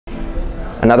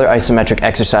Another isometric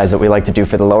exercise that we like to do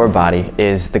for the lower body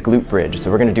is the glute bridge.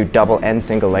 So we're going to do double and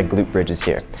single leg glute bridges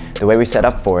here. The way we set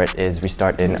up for it is we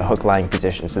start in a hook lying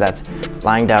position. So that's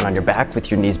lying down on your back with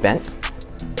your knees bent.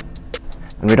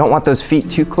 And we don't want those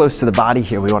feet too close to the body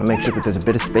here. We want to make sure that there's a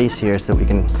bit of space here so that we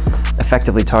can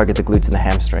effectively target the glutes and the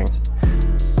hamstrings.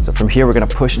 So from here we're going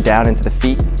to push down into the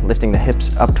feet, lifting the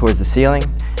hips up towards the ceiling.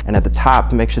 And at the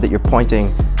top, make sure that you're pointing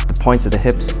the points of the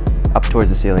hips up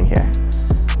towards the ceiling here.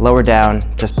 Lower down,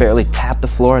 just barely tap the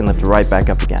floor and lift right back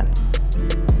up again.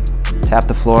 Tap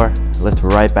the floor, lift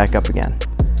right back up again.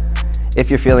 If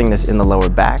you're feeling this in the lower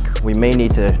back, we may need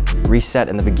to reset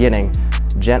in the beginning,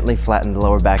 gently flatten the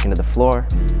lower back into the floor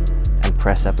and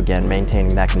press up again,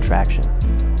 maintaining that contraction.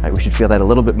 Right, we should feel that a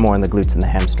little bit more in the glutes and the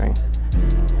hamstrings.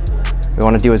 We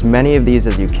want to do as many of these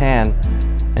as you can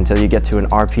until you get to an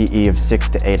RPE of 6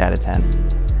 to 8 out of 10.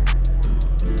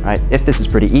 Right, if this is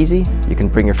pretty easy, you can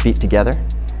bring your feet together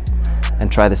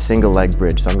and try the single leg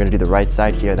bridge. So I'm going to do the right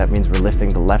side here. That means we're lifting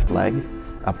the left leg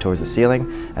up towards the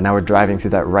ceiling, and now we're driving through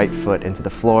that right foot into the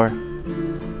floor.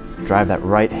 Drive that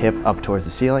right hip up towards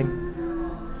the ceiling.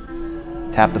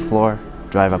 Tap the floor,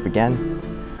 drive up again,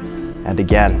 and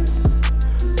again.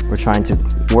 We're trying to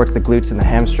work the glutes and the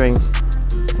hamstrings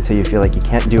until you feel like you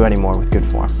can't do any more with good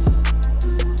form.